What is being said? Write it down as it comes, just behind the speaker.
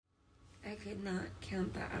could not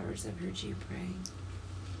count the hours I've heard you pray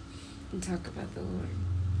and talk about the Lord.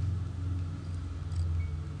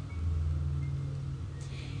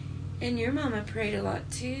 And your mama prayed a lot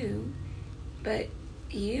too, but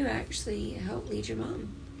you actually helped lead your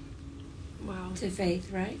mom. Wow. To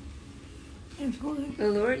faith, right? Absolutely. The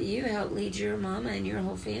Lord, you helped lead your mama and your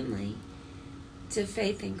whole family to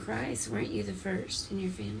faith in Christ. Weren't you the first in your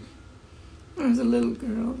family? I was a little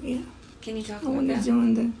girl, yeah. Can you talk I about wanted that? to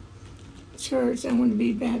join the church. I wanted to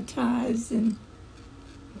be baptized, and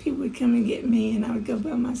people would come and get me, and I would go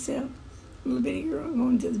by myself. A little bitty girl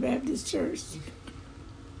going to the Baptist church.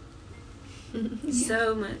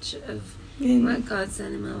 So much of what God's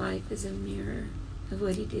done in my life is a mirror of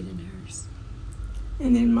what He did in hers.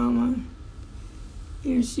 And then Mama,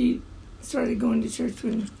 she started going to church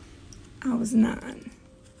when I was 9.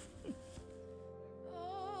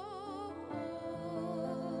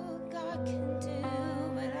 God can do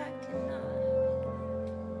what I cannot.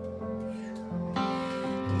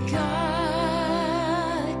 God can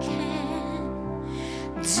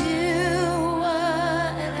do what I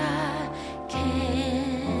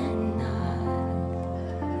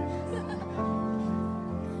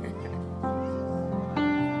cannot.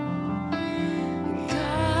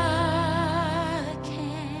 God can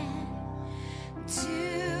do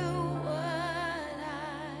what I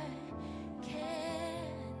cannot.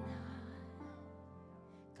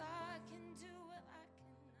 God can do what I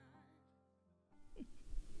cannot.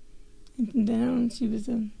 And from then on, she was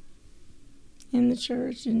in the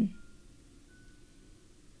church, and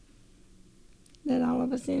let all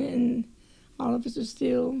of us in it, and all of us are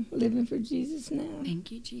still living for Jesus now.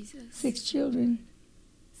 Thank you, Jesus. 6 children.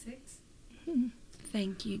 6? Mm-hmm.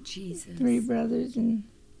 Thank you, Jesus. 3 brothers and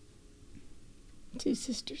 2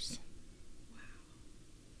 sisters.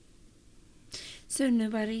 So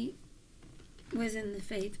nobody was in the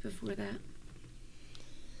faith before that?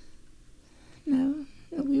 No,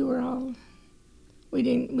 we were all. We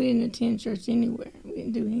didn't attend church anywhere. We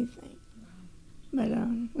didn't do anything. But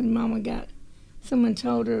when Mama someone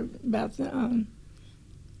told her about the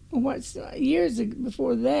years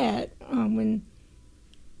before that, when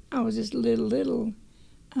I was just little,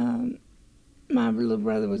 my little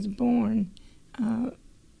brother was born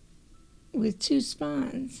with 2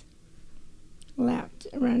 spines lapped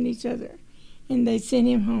around each other, and they sent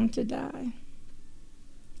him home to die.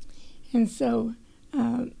 And so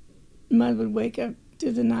Mother would wake up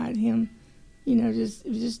to the night, him, it was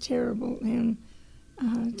just terrible, him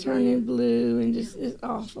turning blue and just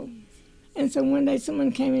awful. And so one day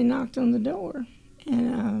someone came and knocked on the door,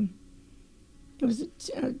 and it was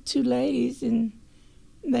 2 ladies, and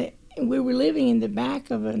we were living in the back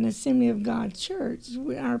of an Assembly of God church.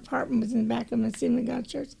 Our apartment was in the back of an Assembly of God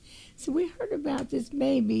church. So we heard about this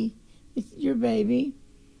baby, it's your baby.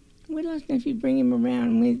 We'd like to know if you bring him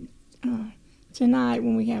around tonight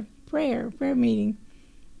when we have prayer meeting.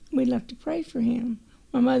 We'd love to pray for him.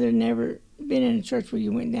 My mother had never been in a church where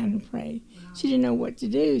you went down and prayed. Wow. She didn't know what to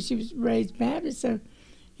do. She was raised Baptist, so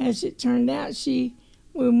as it turned out, we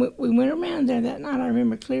went around there that night. I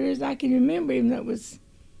remember clear as I can remember, even though I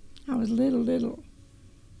was little.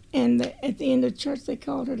 And at the end of church, they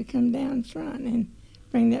called her to come down front and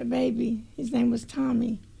bring that baby. His name was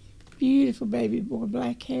Tommy. Beautiful baby boy,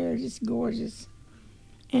 black hair, just gorgeous.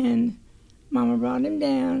 And Mama brought him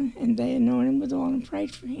down, and they anointed him with oil and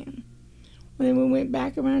prayed for him. Well, then we went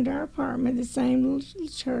back around to our apartment, the same little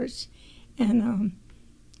church, and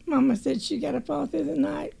Mama said she got up all through the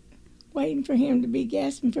night waiting for him to be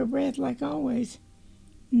gasping for breath like always.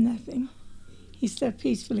 Nothing. He slept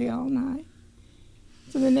peacefully all night.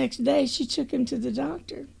 So the next day, she took him to the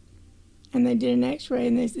doctor, and they did an x-ray,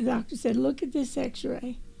 and the doctor said, look at this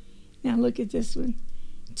x-ray. Now look at this one.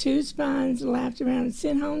 2 spines lapped around and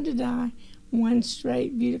sent home to die, 1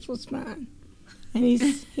 straight, beautiful spine. And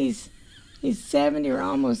he's 70 or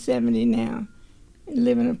almost 70 now, and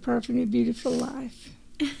living a perfectly beautiful life.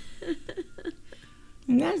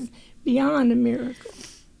 And that's beyond a miracle.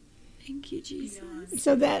 Thank you, Jesus.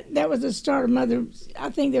 So that was the start of Mother. I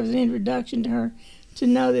think there was an introduction to her to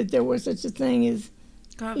know that there was such a thing as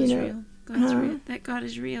God was real. God's real. That God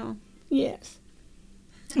is real. Yes.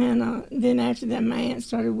 And then after that, my aunt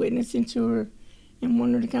started witnessing to her and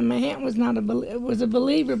wanted her to come. My aunt was was a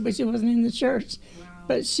believer, but she wasn't in the church. Wow.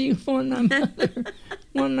 But she won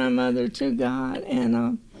my mother to God.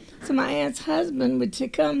 And so my aunt's husband would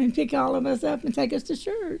come and pick all of us up and take us to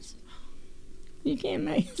church. You can't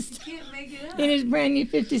make it up. You can't make it up. In his brand new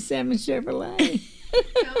 57 Chevrolet.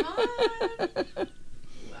 Come on.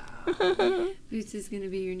 Wow. Boots is going to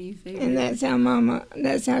be your new favorite. And that's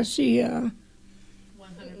how she,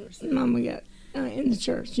 100%. Mama got in the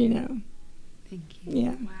church, Thank you.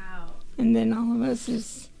 Yeah. Wow. And then all of us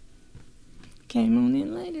just came on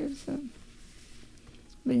in later. So,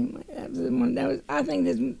 but anyway, I think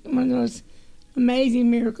that's one of the most amazing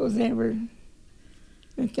miracles ever.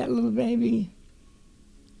 That little baby,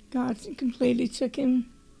 God completely took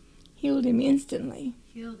him, healed him instantly.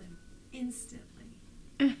 Healed him instantly.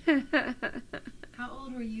 How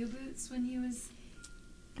old were you, Boots, when he was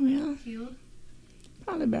Well, healed?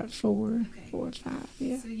 probably about 4 Okay. 4 or 5.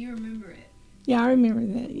 Yeah. So you remember it. Yeah, I remember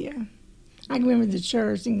that. Yeah, I can remember the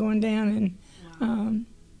church and going down and. Wow.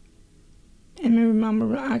 And remember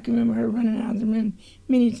Mama, I can remember her running out of the room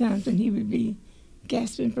many times when he would be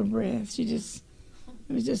gasping for breath. It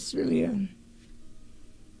was just really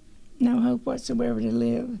no hope whatsoever to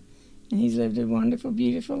live. And he's lived a wonderful,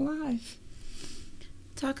 beautiful life.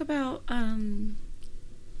 Talk about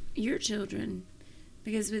your children,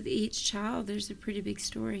 because with each child, there's a pretty big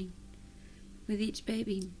story with each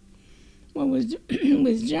baby. Well,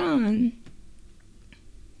 with John,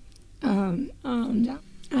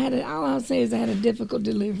 all I'll say is I had a difficult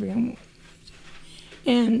delivery.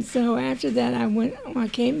 And so after that, I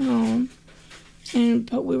came home, and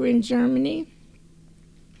we were in Germany,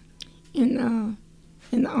 in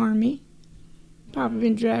the Army. Papa had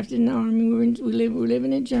been drafted in the Army. We were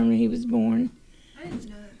living in Germany. He was born. I didn't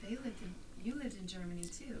know that you lived in Germany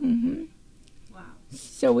too. Hmm. Wow.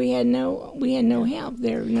 So we had no help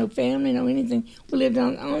there, no family, no anything. We lived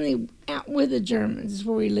only out with the Germans is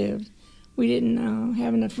where we lived. We didn't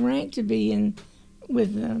have enough rank to be in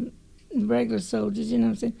with the regular soldiers, you know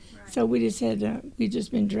what I'm saying? Right. So we just we'd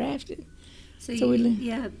just been drafted. So So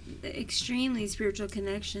the extremely spiritual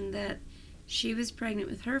connection that she was pregnant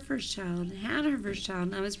with her first child, had her first child,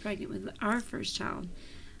 and I was pregnant with our first child,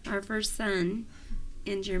 our first son,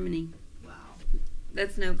 in Germany. Wow.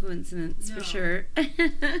 That's no coincidence, No. for sure. Wow.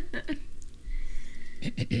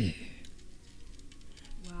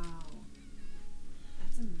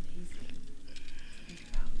 That's amazing. to think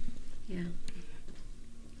about. Yeah.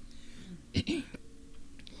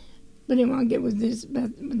 But anyway, I'll get with this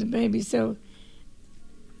about with the baby. So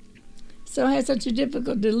I had such a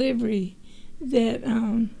difficult delivery that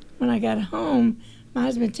when I got home, my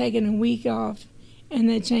husband taking a week off, and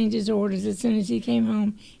they changed his orders as soon as he came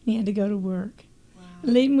home. And he had to go to work, Wow.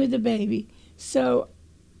 leaving with the baby. So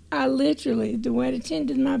I literally, the way to tend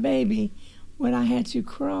to my baby, when I had to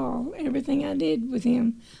crawl, everything I did with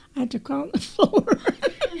him, I had to crawl on the floor.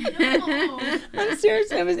 No. I'm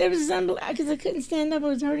serious. It was unbelievable because I couldn't stand up. I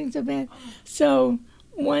was hurting so bad. So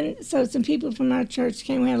some people from our church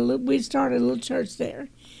came. We started a little church there.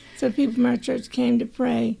 So people from our church came to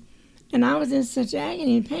pray, and I was in such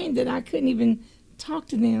agony and pain that I couldn't even talk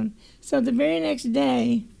to them. So the very next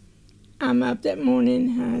day, I'm up that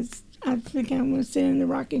morning. I think I'm going to sit in the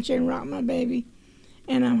rocking chair and rock my baby,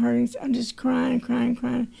 and I'm hurting. So I'm just crying,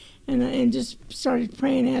 and just started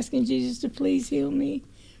praying, asking Jesus to please heal me,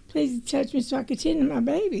 please touch me so I could tend to my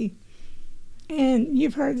baby. And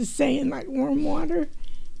you've heard the saying like warm water.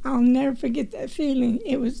 I'll never forget that feeling.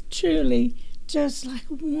 It was truly just like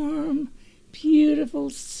warm, beautiful,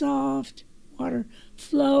 soft water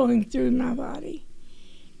flowing through my body.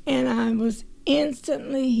 And I was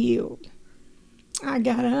instantly healed. I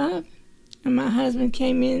got up, and my husband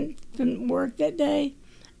came in from work that day.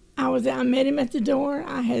 I met him at the door.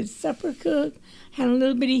 I had supper cooked, had a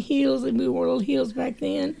little bitty heels, and we wore little heels back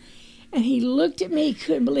then. And he looked at me, he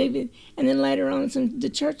couldn't believe it. And then later on, the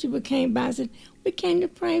church people came by and said, "We came to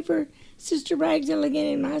pray for Sister Ragsdale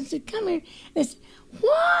again." And my husband said, "Come here." And they said,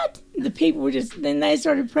 "What?" The people were then they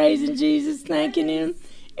started praising Jesus, thanking him.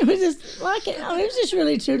 It was just like it. It was just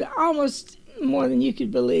really true, almost more than you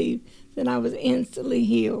could believe, that I was instantly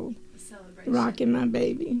healed, A celebration. rocking my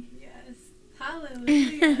baby. Yes.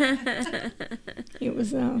 Hallelujah. It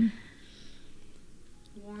was, Warm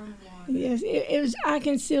water. yes, it was. I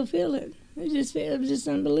can still feel it. It was just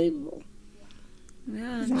unbelievable.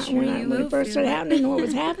 Yeah, It's I'm not- sure when you when will it first feel started it. happening, what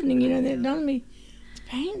was happening, they told me, the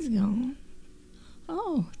pain's gone.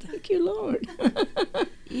 Oh, thank you, Lord.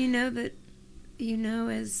 You know that,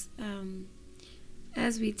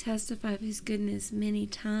 as we testify of His goodness many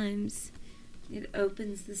times, it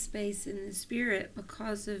opens the space in the Spirit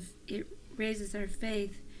because of it raises our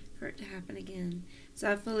faith for it to happen again.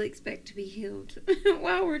 So I fully expect to be healed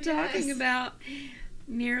while we're talking Yes. about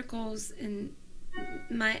miracles, and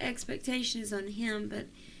my expectation is on Him, but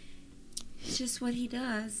it's just what He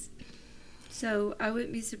does. So I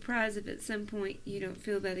wouldn't be surprised if at some point you don't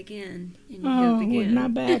feel that again and you're Oh, healed with again. my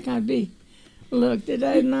back, look,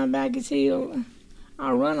 today my back is healed.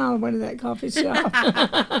 I'll run all the way to that coffee shop.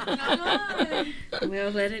 Come on. Well,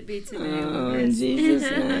 let it be today. Oh, Lord. in Jesus'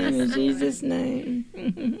 name, in Jesus' name.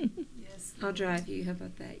 Yes, I'll drive you. How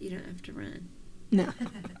about that? You don't have to run. No.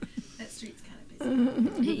 That street's kind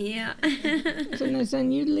of busy. Yeah. So no,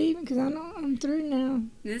 son, you leaving? Because I'm through now.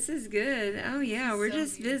 This is good. Oh, yeah. We're So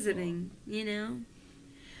just beautiful. visiting, you know.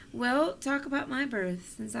 Well, talk about my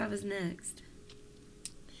birth since I was next.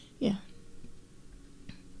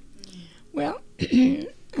 Well, I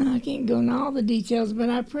can't go into all the details, but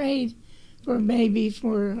I prayed for a baby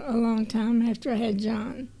for a long time after I had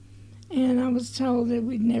John. And I was told that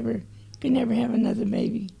could never have another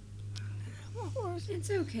baby. It's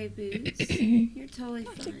okay, Boots. You're totally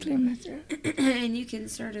I have to clear fine. my throat. And you can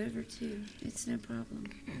start over, too. It's no problem.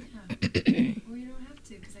 Yeah. Well, you don't have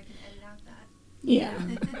to because I can edit out that. Yeah.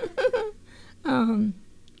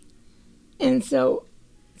 And so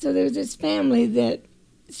there was this family that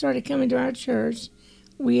started coming to our church.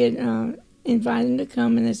 We had invited them to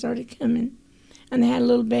come, and they started coming. And they had a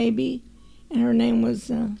little baby, and her name was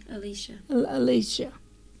Alicia. Alicia.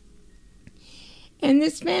 And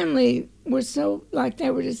this family were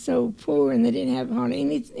they were just so poor, and they didn't have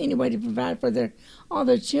hardly any way to provide for all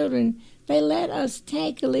their children. They let us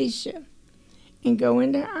take Alicia and go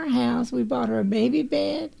into our house. We bought her a baby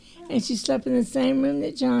bed, and she slept in the same room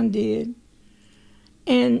that John did.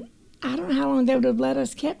 And I don't know how long they would have let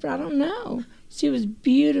us keep her. I don't know. She was a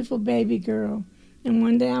beautiful baby girl. And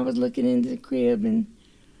one day I was looking into the crib and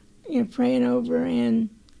praying over her,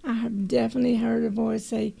 and I have definitely heard a voice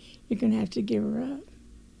say, "You're going to have to give her up.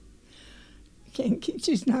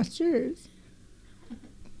 She's not yours."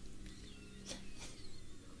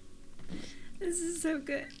 This is so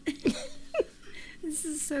good. This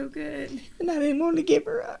is so good. And I didn't want to give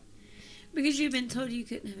her up. Because you've been told you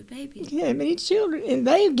couldn't have a baby. Yeah, many children, and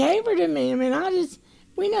they gave her to me. I mean,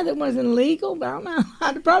 we know that wasn't legal, but I don't know.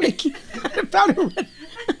 I'd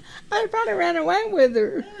probably ran away with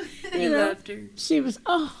her. You loved her. She was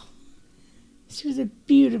a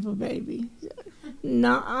beautiful baby.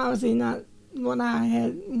 Not obviously not what I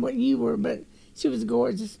had, what you were, but she was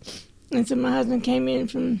gorgeous. And so my husband came in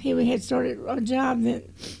he had started a job that,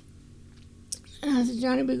 and I said,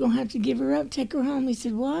 "Johnny, we're gonna have to give her up, take her home." He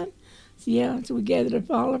said, "What?" I said, "Yeah." So we gathered up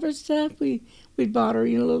all of her stuff. We bought her,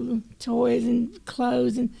 little toys and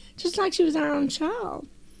clothes, and just like she was our own child.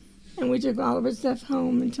 And we took all of her stuff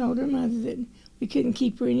home and told her mother that we couldn't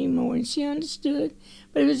keep her anymore, and she understood.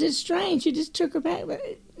 But it was just strange. She just took her back. But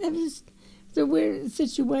it was a weird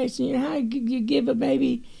situation. How you give a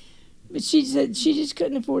baby, but she said she just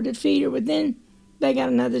couldn't afford to feed her. But then they got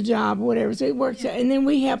another job or whatever, so it worked out. And then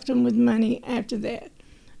we helped them with money after that.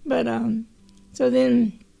 But so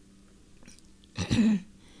then.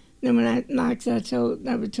 Then when I told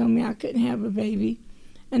me I couldn't have a baby,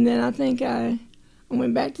 and then I think I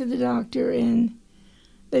went back to the doctor, and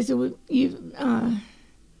they said, "Well,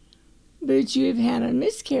 Boots, you've had a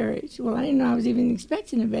miscarriage." Well, I didn't know I was even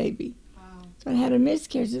expecting a baby. Wow. So I had a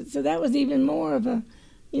miscarriage. So that was even more of a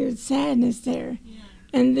sadness there. Yeah.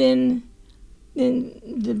 And then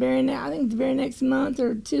the very next month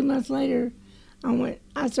or 2 months later, I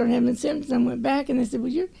started having symptoms. I went back, and they said,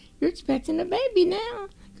 "Well, you're expecting a baby now."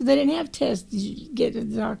 Because they didn't have tests you get at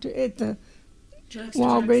the doctor at the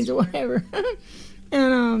Walgreens or whatever.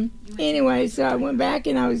 And anyway, so I went back,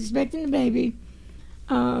 and I was expecting a baby,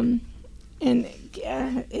 and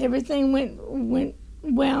everything went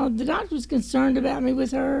well. The doctor was concerned about me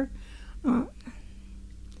with her, so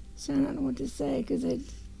I don't know what to say because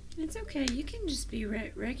It's okay. You can just be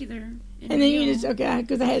regular. And then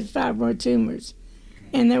because I had 5 more tumors,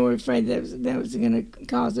 and they were afraid that was going to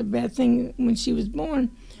cause a bad thing when she was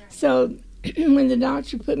born. Right. So when the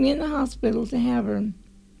doctor put me in the hospital to have her,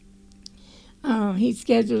 he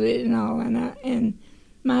scheduled it and all, and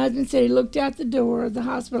my husband said he looked out the door of the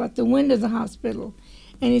hospital, out the window of the hospital,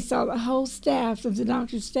 and he saw the whole staff of the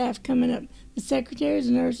doctor's staff coming up, the secretaries,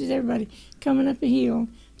 nurses, everybody coming up a hill.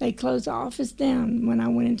 They closed the office down when I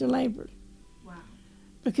went into labor. Wow.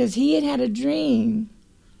 Because he had a dream.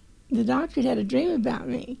 The doctor had a dream about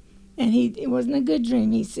me, and it wasn't a good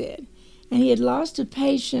dream, he said. And he had lost a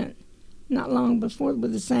patient not long before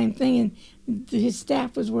with the same thing, and his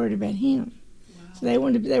staff was worried about him. Wow. So they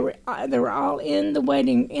were all in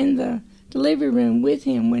the delivery room with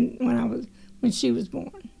him when she was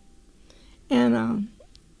born. And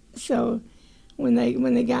so when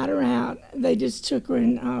they got her out, they just took her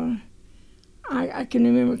and I can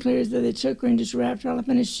remember clear as though they took her and just wrapped her all up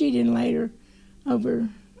in a sheet and laid her over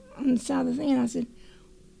on the side of the thing. And I said,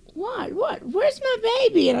 What? Where's my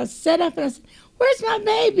baby? And I sat up and I said, Where's my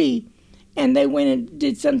baby? And they went and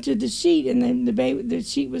did something to the sheet, and the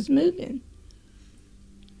sheet was moving.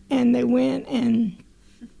 And they went, and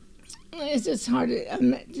it's just hard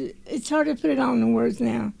to put it all in words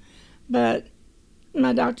now, but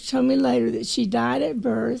my doctor told me later that she died at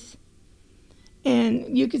birth,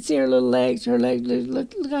 and you could see her little legs. Her legs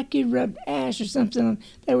looked like you rubbed ash or something on.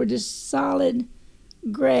 They were just solid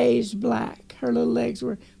grayish black. Her little legs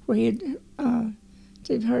were where he had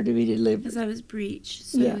to her to be delivered. Because I was breech,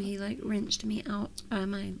 so Yeah. he like wrenched me out by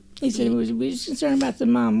my He said we was concerned about the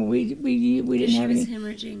mama. We didn't she have was any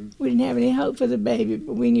hemorrhaging. we didn't have any hope for the baby,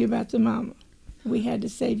 but we knew about the mama. We had to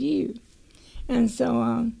save you. And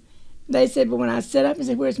so they said, but when I sat up and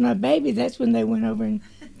said, "Where's my baby?" That's when they went over and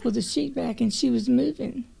pulled the sheet back, and she was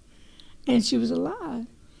moving, and she was alive.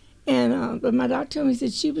 And but my doctor told me, he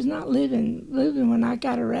said she was not moving when I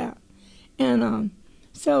got her out. And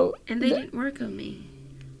so And they didn't work on me.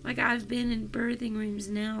 Like, I've been in birthing rooms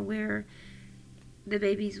now where the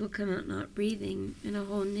babies will come out not breathing, and a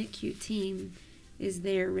whole NICU team is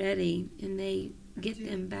there ready, and they get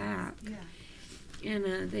them back. Yeah.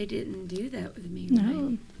 And they didn't do that with me. no.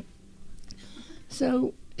 Right?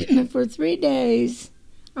 So for 3 days,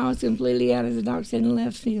 I was completely out, as the doctor said, in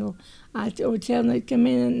left field. I would tell them, they'd come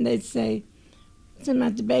in and they'd say something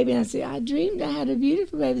about the baby, and I'd say, "I dreamed I had a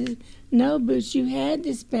beautiful baby." They said, "No, Boots, you had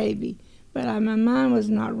this baby." But my mind was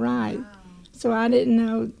not right. Wow. So I didn't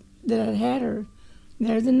know that I'd had her.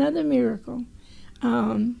 There's another miracle.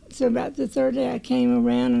 So about the third day I came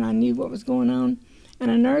around and I knew what was going on. And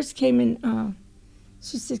a nurse came in.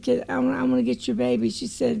 She said, "Kid, I want to get your baby." She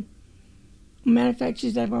said, matter of fact, she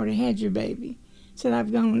said, "I've already had your baby." Said,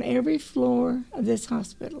 "I've gone on every floor of this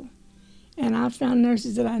hospital. And I've found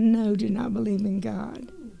nurses that I know do not believe in God.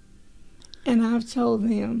 And I've told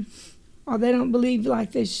them, or they don't believe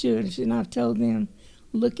like they should. And I've told them,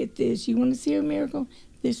 look at this. You want to see a miracle?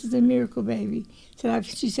 This is a miracle, baby."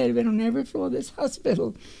 She said, "I've been on every floor of this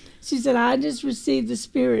hospital." She said, "I just received the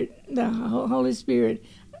Spirit, the Holy Spirit,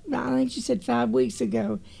 I think she said 5 weeks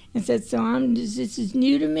ago." And said, "So this is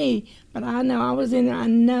new to me, but I know I was in there. I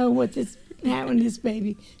know what this happened to this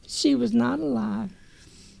baby." She was not alive.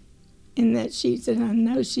 And that she said, "I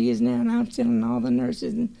know she is now," and I'm telling all the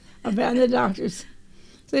nurses and about the doctors.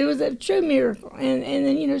 So it was a true miracle. And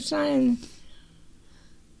then, Cheyenne,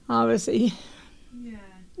 obviously, Yeah.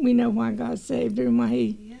 we know why God saved her and why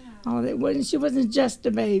he, Yeah. all that. She wasn't just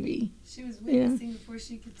a baby. She was witnessing before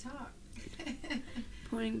she could talk.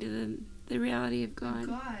 Pointing to the reality of God.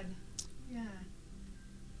 God. Yeah.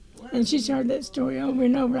 What And a she's heard that miracle. story over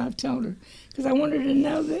and over. I've told her. Because I want her to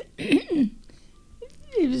know that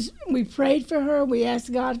we prayed for her. We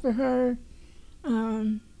asked God for her.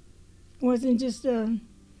 It wasn't just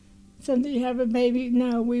something to have a baby.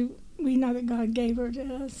 No, we know that God gave her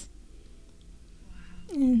to us.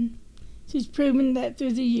 Wow. And she's proven that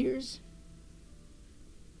through the years.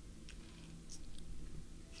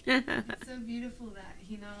 It's so beautiful that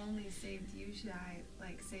he not only saved you, Shai,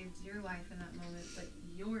 like saved your life in that moment, but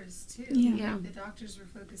yours too. Yeah. Yeah. Like, the doctors were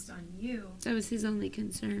focused on you, That was his only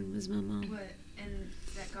concern, was my mom. and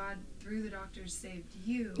that God through the doctors saved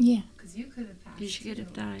you. Yeah. Because you could have passed. She could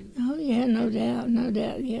have too. died. Oh, yeah, no doubt,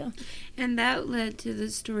 yeah. And that led to the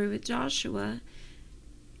story with Joshua.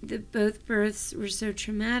 That both births were so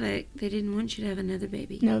traumatic, they didn't want you to have another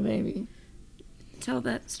baby. No baby. Tell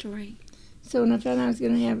that story. So when I found out I was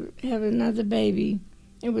going to have another baby,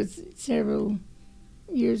 it was several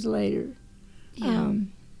years later. Yeah.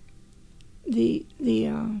 But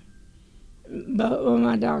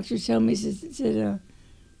my doctor told me, said,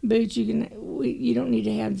 "Boots, you don't need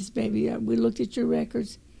to have this baby. We looked at your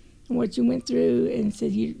records and what you went through, and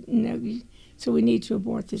said so we need to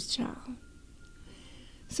abort this child."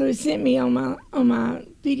 So he sent me on my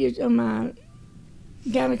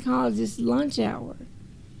gynecologist's lunch hour.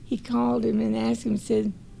 He called him and asked him,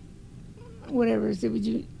 said, whatever, said, "Would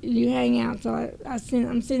you hang out?" So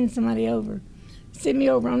I'm sending somebody over. Sent me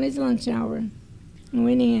over on his lunch hour. I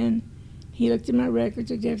went in. He looked at my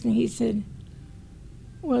records, looked at everything. He said,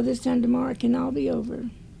 "Well, this time tomorrow it can all be over."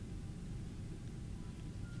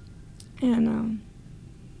 And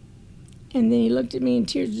then he looked at me and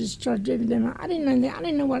tears just started dripping down. I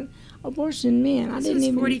didn't know what abortion meant. This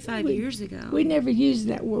was 45 years ago. We never used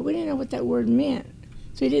that word. We didn't know what that word meant.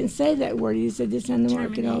 So he didn't say that word. He said, "This time tomorrow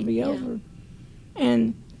it could all be Terminate, yeah. over."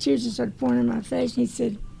 And tears just started pouring in my face. And he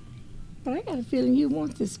said, "But I got a feeling you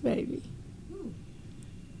want this baby." Ooh.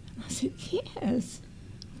 I said, "Yes,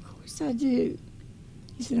 of course I do."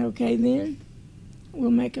 He said, "Okay, then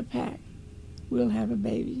we'll make a pact. We'll have a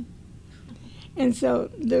baby." And so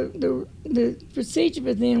the procedure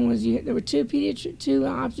for them was there were two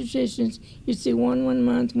obstetricians. You'd see one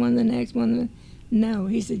month, one the next, no.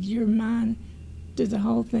 He said, "You're mine through the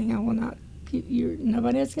whole thing. I will not.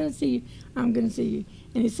 Nobody else is going to see you. I'm going to see you."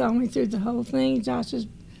 And he saw me through the whole thing. Josh's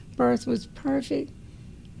birth was perfect.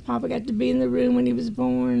 Papa got to be in the room when he was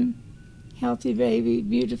born. Healthy baby,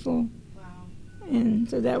 beautiful. Wow. And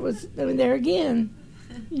so that was, I mean, there again.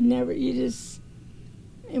 It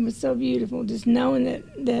was so beautiful just knowing that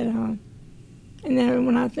and then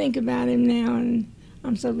when I think about him now, and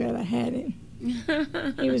I'm so glad I had him.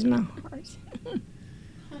 He was my heart.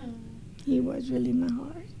 He was really my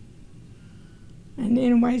heart. And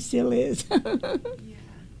in a way still is. Yeah.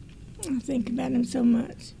 I think about him so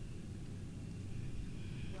much.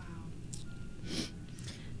 Wow.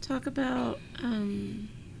 Talk about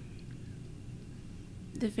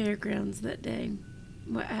the fairgrounds that day.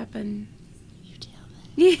 What happened? You tell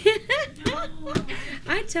that. Yeah.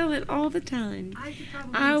 I tell it all the time. I could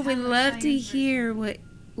probably I tell would the love to Cheyenne hear what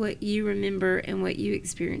you remember and what you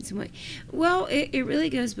experienced. And it really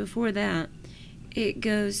goes before that. It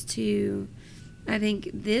goes to, I think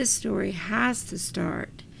this story has to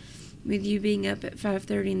start with you being up at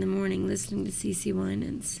 5:30 in the morning listening to CeCe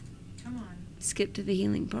Winans. Come on. Skip to the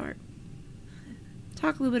healing part.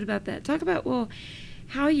 Talk a little bit about that. Talk about,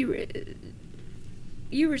 how you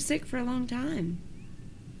were sick for a long time.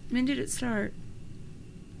 When did it start?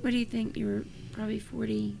 What do you think? You were probably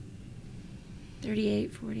 40,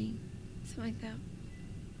 38, 40, something like that.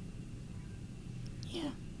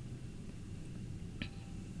 Yeah.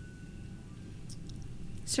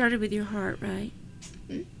 Started with your heart, right?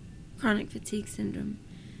 Mm. Chronic fatigue syndrome.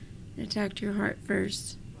 It attacked your heart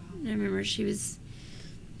first. And I remember she was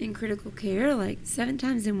in critical care like 7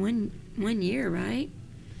 times in one year, right?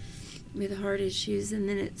 With heart issues, and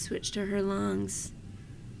then it switched to her lungs.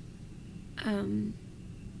 And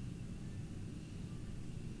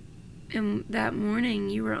that morning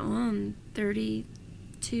you were on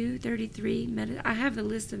 32, 33 I have a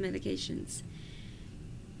list of medications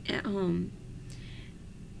at home.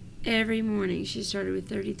 Every morning she started with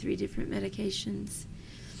 33 different medications.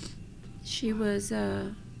 She was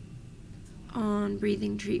on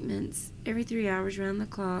breathing treatments every 3 hours around the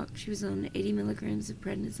clock. She was on 80 milligrams of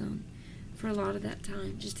prednisone for a lot of that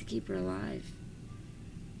time just to keep her alive.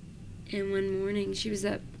 And one morning she was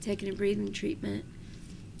up taking a breathing treatment,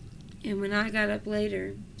 and when I got up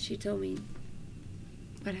later, she told me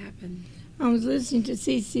what happened. I was listening to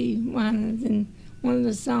CeCe Winans, and one of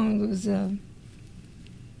the songs was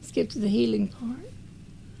Skip to the Healing Part.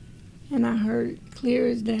 And I heard, clear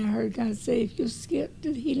as day, I heard God say, if you'll skip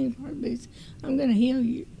to the healing part, please, I'm going to heal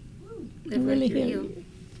you. Live really like you're heal healed. you.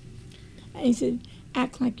 And he said,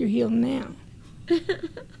 act like you're healed now.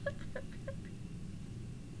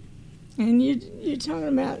 And you're talking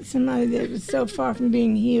about somebody that was so far from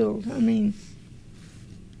being healed. I mean,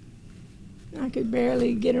 I could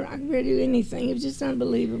barely get her. I could barely do anything. It was just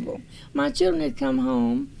unbelievable. My children had come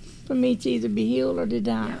home for me to either be healed or to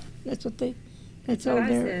die. Yeah. That's what they what told I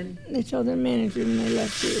their said. they told their manager when they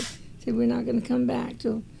left here. Said we're not going to come back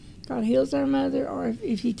till God heals our mother, or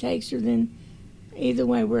if He takes her, then either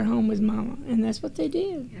way we're home with Mama. And that's what they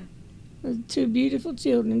did. Yeah. Those 2 beautiful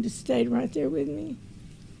children just stayed right there with me.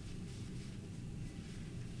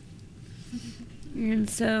 And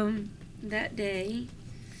so that day,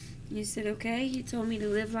 you said, okay, He told me to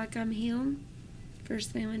live like I'm healed.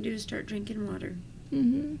 First thing I'm going to do is start drinking water.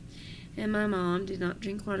 Mm-hmm. And my mom did not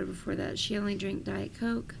drink water before that. She only drank Diet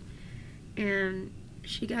Coke. And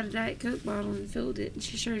she got a Diet Coke bottle and filled it. And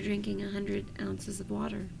she started drinking 100 ounces of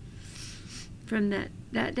water from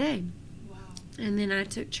that day. Wow. And then I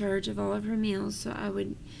took charge of all of her meals. So I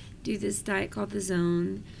would do this diet called the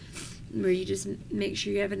Zone, where you just make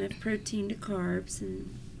sure you have enough protein to carbs.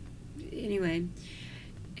 And anyway,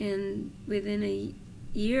 and within a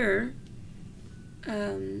year,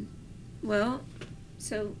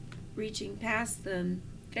 so reaching past the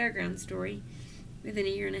fairground story, within a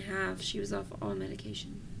year and a half, she was off all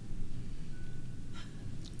medication.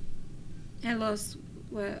 I lost,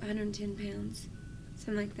 110 pounds,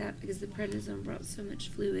 something like that, because the prednisone brought so much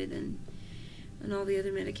fluid, and all the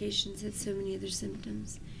other medications had so many other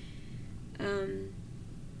symptoms.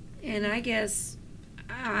 And I guess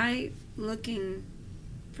looking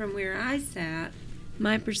from where I sat,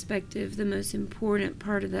 my perspective, the most important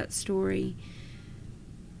part of that story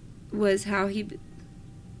was how He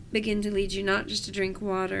began to lead you not just to drink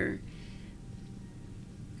water,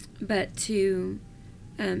 but to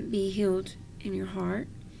be healed in your heart.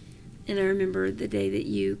 And I remember the day that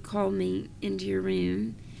you called me into your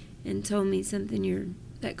room and told me something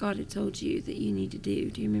that God had told you that you need to do.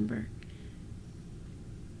 Do you remember?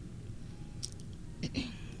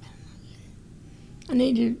 I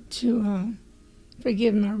needed to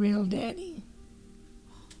forgive my real daddy.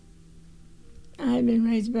 I had been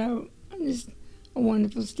raised by just a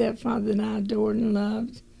wonderful stepfather that I adored and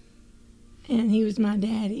loved, and he was my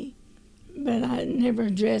daddy. but I never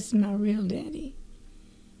addressed my real daddy.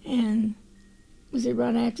 And was it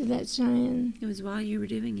right after that, Cheyenne? It was while you were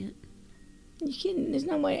doing it. You kidding? There's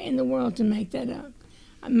no way in the world to make that up.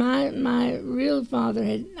 My real father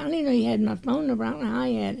had, I didn't know he had my phone number. I don't know how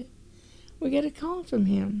he had it. We got a call from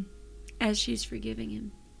him. As she's forgiving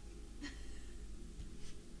him.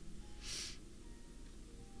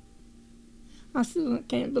 I still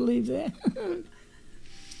can't believe that.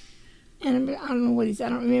 And I don't know what he said. I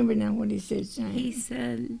don't remember now what he said, Shane. He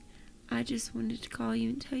said, I just wanted to call you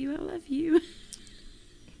and tell you I love you.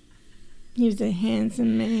 He was a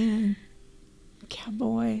handsome man,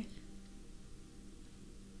 cowboy.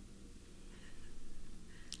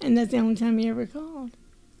 And that's the only time he ever called.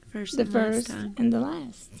 First The and last first time. and the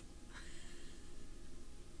last.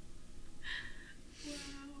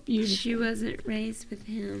 Beautiful. She wasn't raised with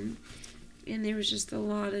him. And there was just a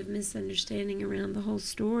lot of misunderstanding around the whole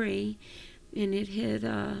story. And it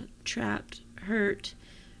had trapped hurt,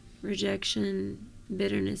 rejection,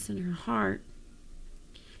 bitterness in her heart.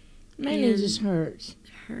 Mainly And just hurt.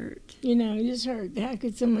 Hurt. You know, just hurt. How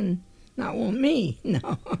could someone not want me? No,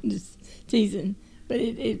 I'm just teasing. But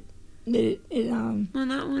it Well,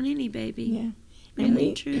 not want any baby. yeah.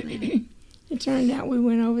 Really, truly. It turned out we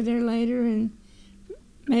went over there later and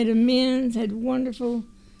made amends, had wonderful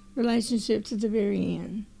relationships to the very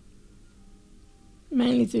end.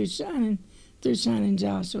 Mainly through Shine and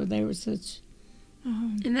Joshua. They were such...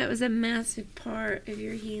 And that was a massive part of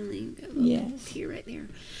your healing. That little Yes. tear right there.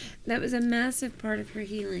 That was a massive part of her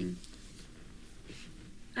healing.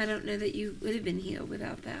 I don't know that you would have been healed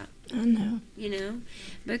without that. I know. You know?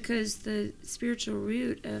 Because the spiritual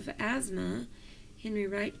root of asthma, Henry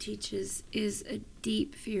Wright teaches, is a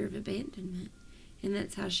deep fear of abandonment. And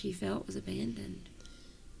that's how she felt, was abandoned.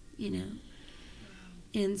 You know?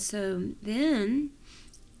 And so then,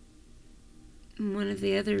 one of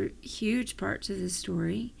the other huge parts of this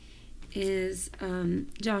story is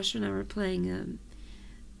Josh and I were playing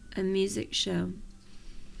a music show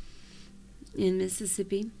in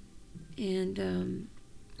Mississippi. And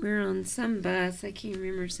we're on some bus, I can't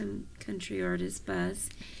remember, some country artist bus.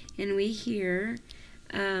 And we hear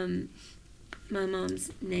my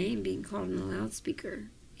mom's name being called on the loudspeaker.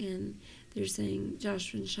 And they're saying,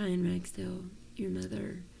 Joshua and Cheyenne Ragsdale, your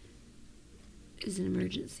mother is an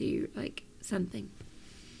emergency, like something.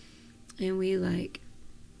 And we like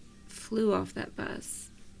flew off that bus.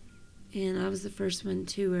 And I was the first one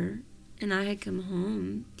to her. And I had come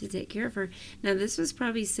home to take care of her. Now, this was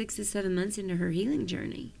probably 6 to 7 months into her healing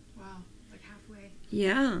journey. Wow, like halfway.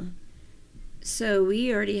 Yeah. So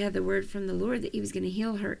we already had the word from the Lord that he was going to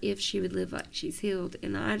heal her if she would live like she's healed.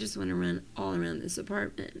 And I just want to run all around this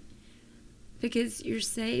apartment. Because you're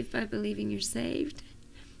saved by believing you're saved.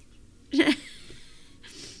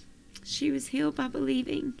 She was healed by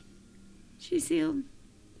believing. She's healed.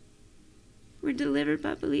 We're delivered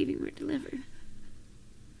by believing we're delivered.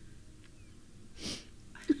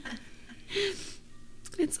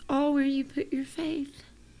 It's all where you put your faith.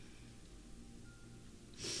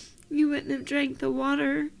 You wouldn't have drank the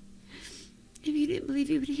water if you didn't believe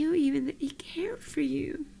he would heal you and that he cared for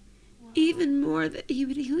you. Wow. Even more that he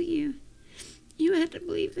would heal you. You had to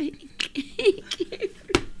believe that he cared.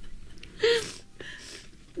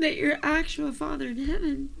 That your actual Father in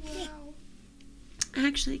heaven Wow.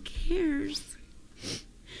 actually cares.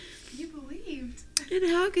 You believed. And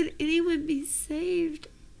how could anyone be saved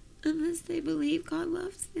unless they believe God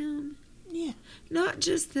loves them? Yeah. Not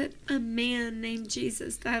just that a man named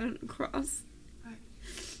Jesus died on a cross, Right.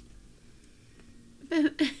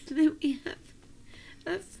 but that we have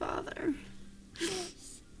a Father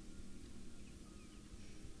Yes.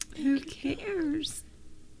 who cares.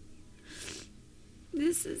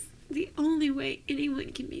 This is the only way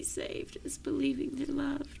anyone can be saved, is believing they're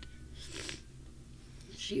loved.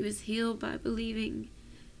 She was healed by believing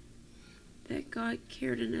that God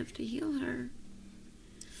cared enough to heal her.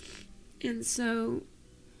 And so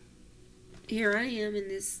here I am in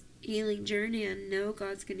this healing journey. I know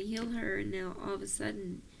God's going to heal her. And now all of a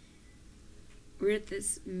sudden we're at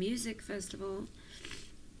this music festival.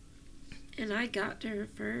 And I got to her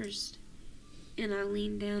first. And I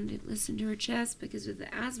leaned down to listen to her chest because with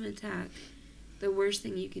the asthma attack, the worst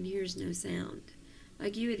thing you can hear is no sound.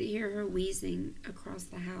 Like you would hear her wheezing across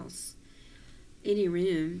the house, any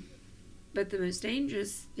room. But the most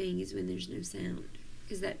dangerous thing is when there's no sound,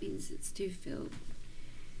 because that means it's too filled.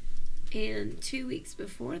 And 2 weeks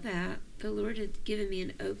before that, the Lord had given me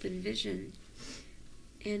an open vision.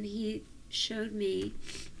 And he showed me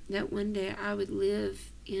that one day I would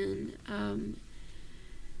live in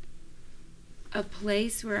a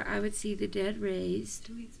place where I would see the dead raised.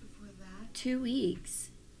 2 weeks before that. 2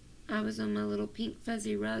 weeks. I was on my little pink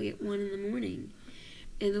fuzzy rug at 1 in the morning,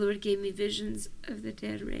 and the Lord gave me visions of the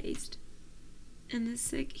dead raised and the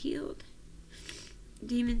sick healed,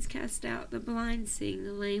 demons cast out, the blind seeing,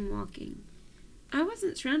 the lame walking. I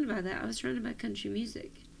wasn't surrounded by that. I was surrounded by country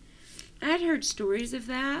music. I had heard stories of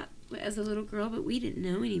that as a little girl, but we didn't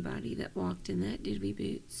know anybody that walked in that, did we,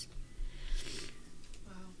 Boots?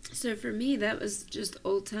 Wow. So for me, that was just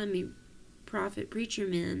old-timey prophet preacher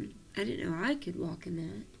men. I didn't know I could walk in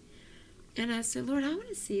that. And I said, Lord, I want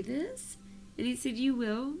to see this. And he said, you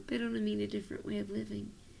will, but it'll mean a different way of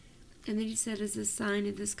living. And then he said, as a sign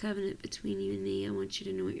of this covenant between you and me, I want you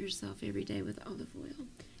to anoint yourself every day with olive oil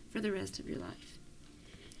for the rest of your life.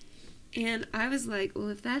 And I was like, well,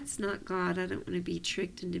 if that's not God, I don't want to be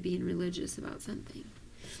tricked into being religious about something.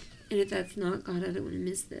 And if that's not God, I don't want to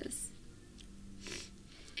miss this.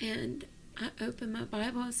 And I opened my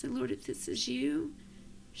Bible. I said, Lord, if this is you,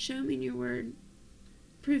 show me in your word.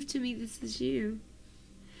 Prove to me this is you.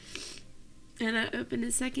 And I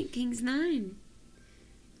opened to 2 Kings 9,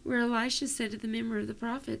 where Elisha said to the member of the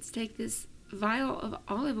prophets, take this vial of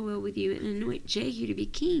olive oil with you and anoint Jehu to be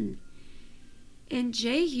king. And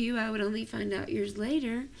Jehu, I would only find out years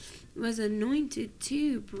later, was anointed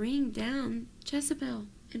to bring down Jezebel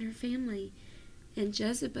and her family. And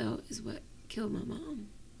Jezebel is what killed my mom.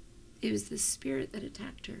 It was the spirit that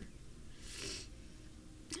attacked her.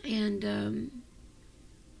 And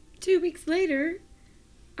 2 weeks later,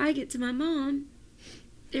 I get to my mom.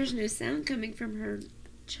 There's no sound coming from her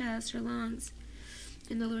chest, her lungs.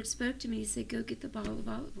 And the Lord spoke to me. He said, go get the bottle of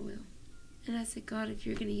olive oil. And I said, God, if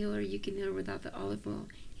you're going to heal her, you can heal her without the olive oil.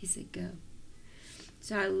 He said, go.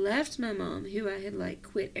 So I left my mom, who I had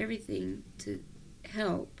quit everything to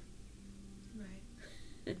help.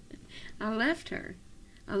 Right. I left her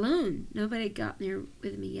alone. Nobody had gotten there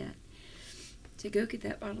with me yet to go get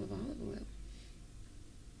that bottle of olive oil.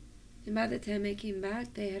 And by the time I came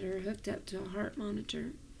back, they had her hooked up to a heart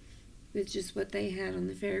monitor with just what they had on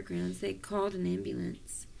the fairgrounds. They called an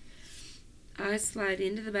ambulance. I slide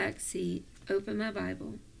into the back seat, opened my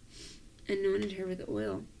Bible, anointed her with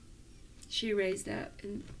oil. She raised up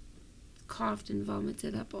and coughed and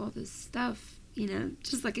vomited up all this stuff,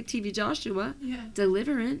 just like a TV Joshua. Yeah.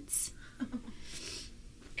 Deliverance.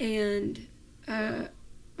 And by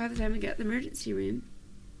the time we got to the emergency room,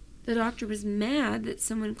 the doctor was mad that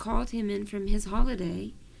someone called him in from his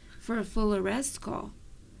holiday for a full arrest call.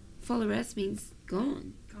 Full arrest means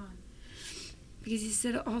gone. Gone. Because he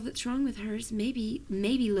said all that's wrong with her is maybe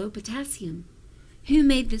low potassium. Who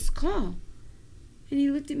made this call? And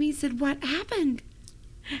he looked at me and said, what happened?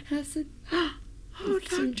 And I said, oh,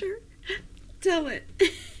 doctor, tell it.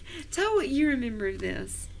 Tell what you remember of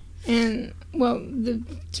this. And, well,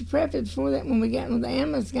 to prep it before that, when the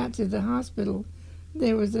ambulance got to the hospital,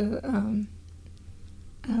 there was a,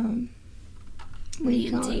 what do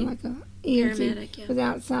you call it, like a paramedic, yeah. was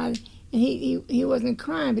outside. And he wasn't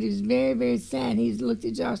crying, but he was very, very sad. He looked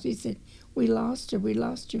at Josh, he said, we lost her, we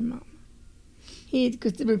lost your mama.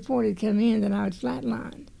 Because the report had come in that I had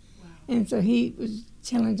flatlined. Wow. And so he was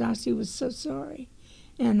telling Josh he was so sorry.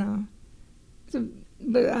 And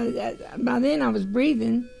by then I was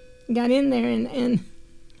breathing, got in there and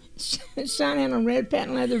Sean had on red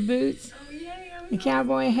patent leather boots, a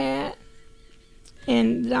cowboy hat.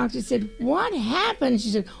 And the doctor said, what happened? She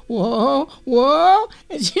said, whoa, whoa.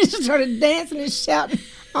 And she just started dancing and shouting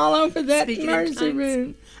all over that emergency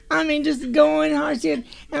room. I mean, just going hard. And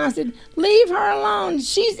I said, leave her alone.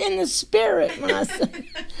 She's in the spirit. When I said,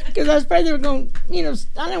 because I was afraid they were going, I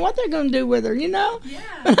don't know what they're going to do with her, Yeah.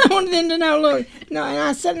 But I wanted them to know, Lord. No, and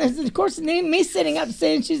I said, of course, me sitting up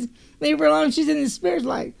saying leave her alone. She's in the spirit.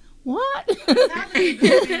 Like, what?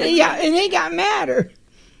 Yeah, and he got madder.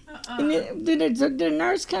 And did the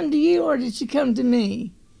nurse come to you, or did she come to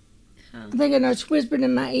me? Oh. I think a nurse whispered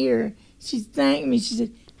in my ear. She thanked me. She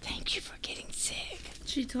said, thank you for getting sick.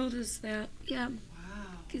 She told us that, yeah. Wow.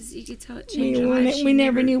 Because you could tell it changed her life. We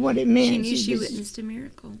never knew what it meant. She knew she just witnessed a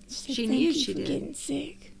miracle. said, She thank knew you she for did. getting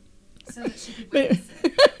sick. So that she could But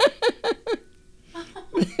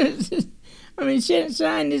witness it. I mean,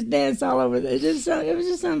 Shine just danced all over there. It was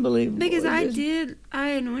just unbelievable. Because It I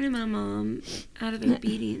anointed my mom out of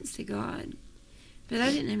obedience to God. But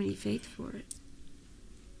I didn't have any faith for it.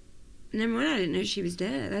 Number one, I didn't know she was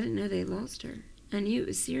dead. I didn't know they lost her. I knew it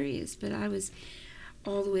was serious, but I was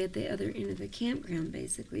all the way at the other end of the campground,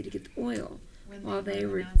 basically, to get the oil. When While they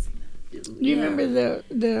were announcing that. Do you remember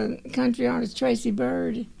the country artist Tracy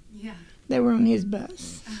Bird? Yeah. They were on his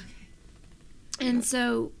bus. Okay. And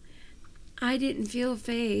so I didn't feel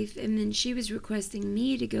faith, and then she was requesting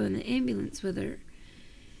me to go in the ambulance with her.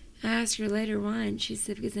 I asked her later why, and she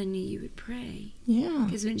said, because I knew you would pray. Yeah.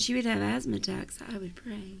 Because when she would have asthma attacks, I would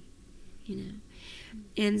pray, you know.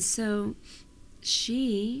 And so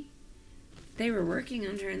they were working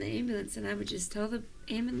on her in the ambulance, and I would just tell the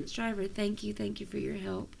ambulance driver, thank you for your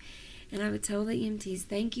help. And I would tell the EMTs,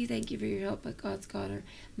 thank you for your help, but God's got her.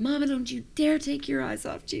 Mama, don't you dare take your eyes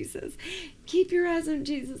off Jesus. Keep your eyes on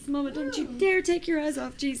Jesus. Mama, don't you dare take your eyes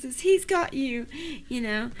off Jesus. He's got you, you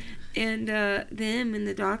know. And then when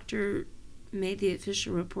the doctor made the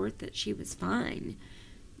official report that she was fine,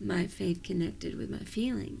 my faith connected with my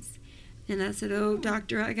feelings. And I said, oh,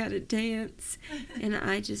 doctor, I got to dance. And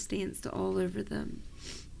I just danced all over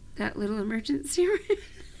that little emergency room.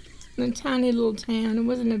 In a tiny little town. It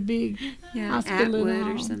wasn't a big hospital Atwood at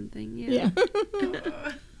all. or something. Yeah.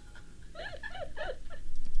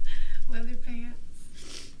 Leather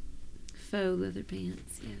pants. Faux leather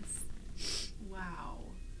pants, yes. Wow.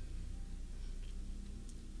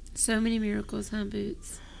 So many miracles, huh,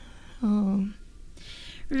 Boots? Oh.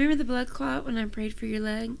 Remember the blood clot when I prayed for your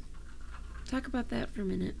leg? Talk about that for a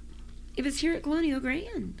minute. It was here at Colonial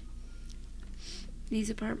Grand. These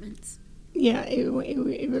apartments. Yeah, it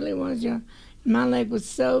really was. Yeah, my leg was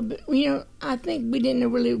so. You know, I think we didn't know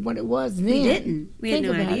really what it was then. We didn't. We had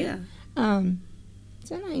no idea.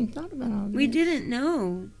 So I ain't thought about all that. We didn't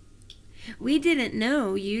know. We didn't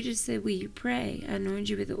know. You just said, will you pray? I anointed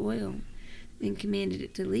you with the oil and commanded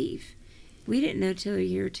it to leave. We didn't know till a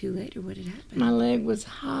year or two later what had happened. My leg was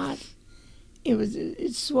hot.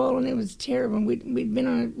 It's swollen. It was terrible. We'd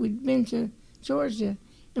been to Georgia,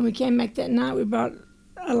 and we came back that night. We brought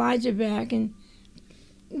Elijah back and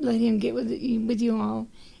let him get with you all.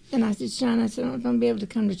 And I said, Sean, I said, I'm not going to be able to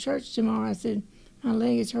come to church tomorrow. I said, my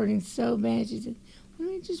leg is hurting so bad. She said, why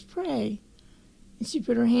don't you just pray? And she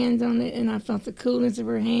put her hands on it, and I felt the coolness of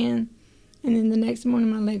her hand. And then the next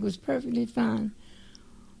morning, my leg was perfectly fine.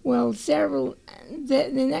 Well,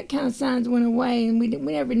 then that kind of signs went away, and we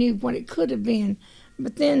never knew what it could have been.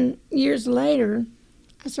 But then years later,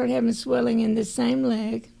 I started having swelling in this same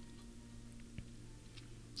leg.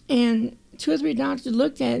 And 2 or 3 doctors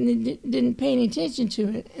looked at it and they didn't pay any attention to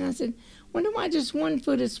it. And I said, wonder why just one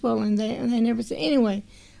foot is swollen there? And they never said. Anyway,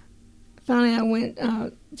 finally I went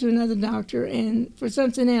to another doctor, and for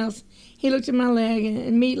something else, he looked at my leg and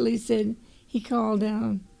immediately said, he called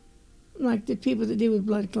like the people that deal with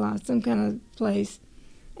blood clots, some kind of place,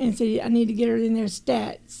 and said, I need to get her in there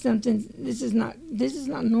stat. Something, this is not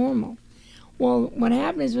normal. Well, what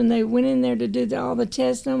happened is when they went in there to do all the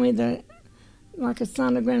tests on me, like a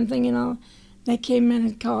sonogram thing and all, they came in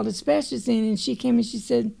and called a specialist in, and she came and she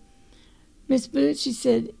said, Miss Boots, she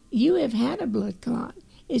said, you have had a blood clot.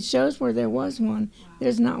 It shows where there was one. Wow.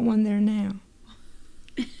 There's not one there now.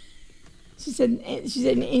 She said,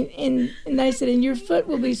 and they said, and your foot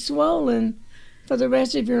will be swollen for the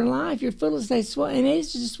rest of your life. Your foot will stay swollen, and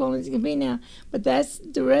it's just swollen as it can be now. But that's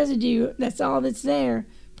the residue. That's all that's there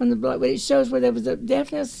from the blood. But it shows where there was a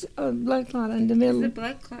definite blood clot in the middle. The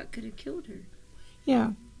blood clot could have killed her.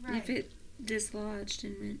 Yeah. Right. If it dislodged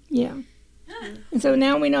and went. Yeah. And so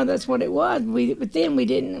now we know that's what it was. But then we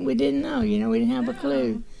didn't know. You know, we didn't have a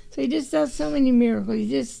clue. So he just does so many miracles. He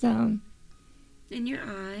just in your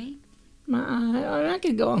eye. My eye. Oh, I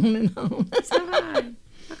could go on and on. So high.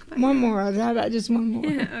 One more. How about just one more?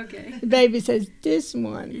 Yeah, okay. The baby says, this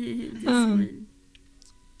one. This one.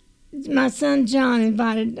 My son John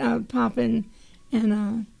invited Papa and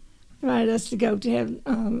invited us to go to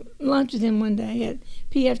have lunch with him one day at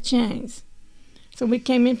P.F. Chang's. So we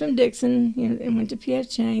came in from Dixon, and went to P.F.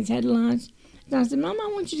 Chang's, had lunch. And I said, Mom,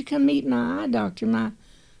 I want you to come meet my eye doctor, my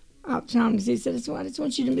optometrist. He said, I just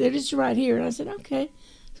want you to meet. They're just right here. And I said, okay.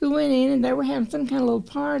 So we went in, and they were having some kind of little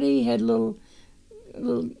party, had little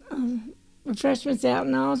refreshments out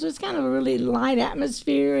and all. So it's kind of a really light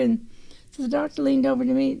atmosphere. And so the doctor leaned over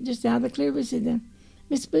to me just out of the clear. He said,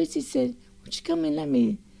 Miss Boots, he said, would you come in and let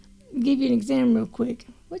me give you an exam real quick?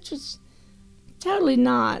 Which was totally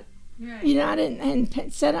not. Right. You know, I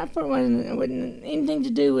hadn't set up for it. It wasn't anything to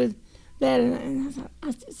do with that. And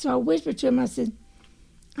so I whispered to him, I said,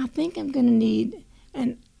 I think I'm going to need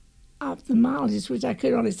an ophthalmologist, which I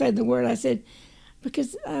could only say the word. I said,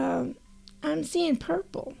 because I'm seeing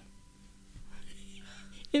purple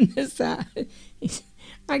in this eye.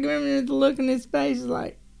 I can remember the look on his face,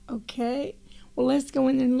 like, okay, well, let's go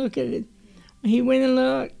in there and look at it. He went and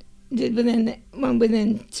looked.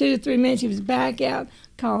 Within 2 or 3 minutes, he was back out,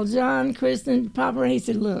 called John, Kristen, Papa, and he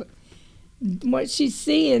said, look, what she's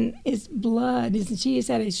seeing is blood. She has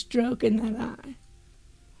had a stroke in that eye.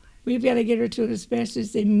 We've got to get her to a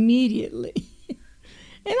specialist immediately.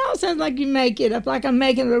 It all sounds like you make it up, like I'm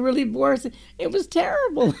making it really worse. It was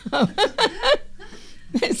terrible.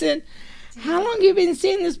 They said, how long you been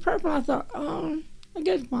seeing this purple? I thought, oh, a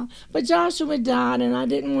good while. But Joshua died, and I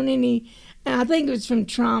didn't want any, I think it was from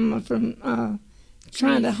trauma, from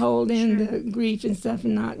trying to hold in the grief and stuff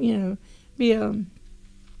and not, be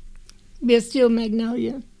a steel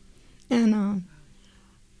magnolia. And,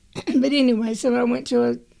 but anyway, so I went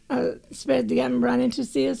to they got me right in to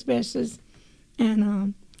see a specialist,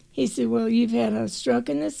 and he said, well, you've had a stroke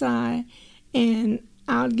in this eye, and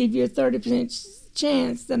I'll give you a 30%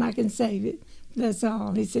 chance that I can save it. That's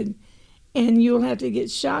all. He said, and you'll have to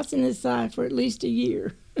get shots in this eye for at least a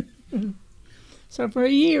year. So for a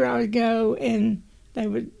year I would go, and they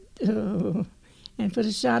would and put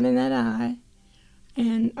a shot in that eye,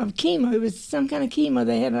 and of chemo. It was some kind of chemo.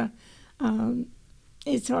 They had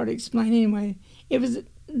it's hard to explain anyway.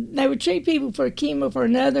 They would treat people for chemo for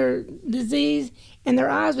another disease, and their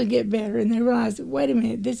eyes would get better, and they realized, wait a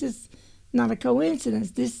minute, this is not a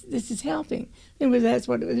coincidence. This is helping. That's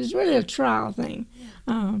what it was. It was really a trial thing.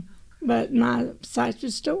 But my sight's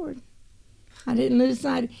restored. I didn't lose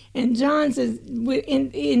sight. And John says,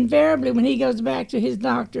 invariably when he goes back to his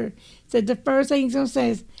doctor, said the first thing he's going to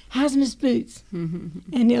say is, how's Miss Boots?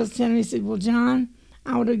 And he'll tell me, he said, well, John,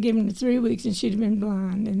 I would have given her 3 weeks and she'd have been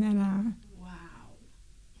blind in that eye.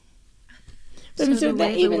 So the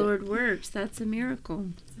way the Lord works, that's a miracle.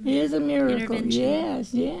 It is a miracle. Intervention.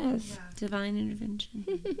 Yes. Yeah. Divine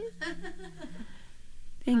intervention.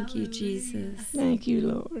 Thank you, Jesus. Thank you,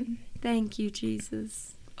 Lord. Thank you,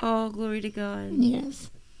 Jesus. All glory to God. Yes.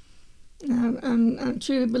 I'm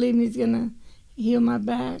truly believing He's going to heal my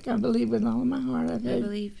back. I believe with all my heart. I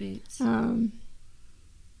believe it.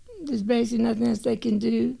 There's basically nothing else they can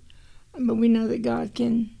do, but we know that God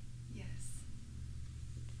can.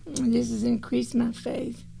 And this has increased my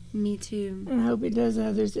faith. Me too. And I hope it does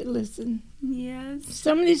others that listen. Yes.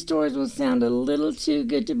 Some of these stories will sound a little too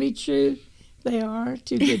good to be true. They are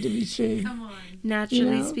too good to be true. Come on.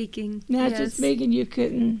 Naturally speaking. Naturally speaking, you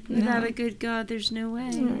couldn't. Without a good God, there's no way.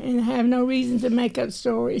 And I have no reason to make up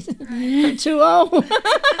stories. I'm too old.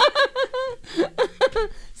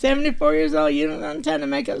 74 years old, you don't have time to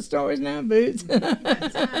make up stories now, Boots.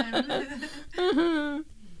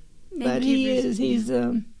 But he's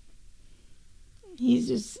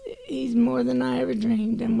more than I ever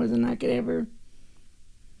dreamed and more than I could ever.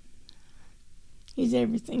 He's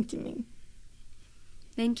everything to me.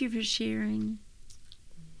 Thank you for sharing.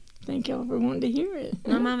 Thank y'all for wanting to hear it.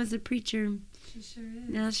 My mom is a preacher. She sure is.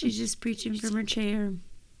 Now she's just preaching from her chair.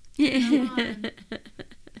 Come on.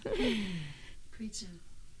 Preaching.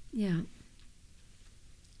 Yeah.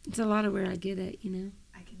 It's a lot of where I get it,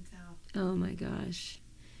 I can tell. Oh my gosh.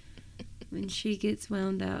 When she gets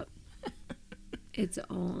wound up, it's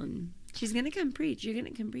on. She's going to come preach. You're going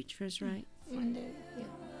to come preach for us, right? One day, yeah.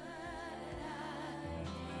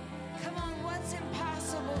 Come on, what's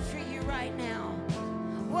impossible for you right now?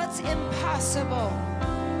 What's impossible?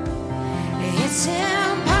 It's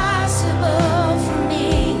impossible.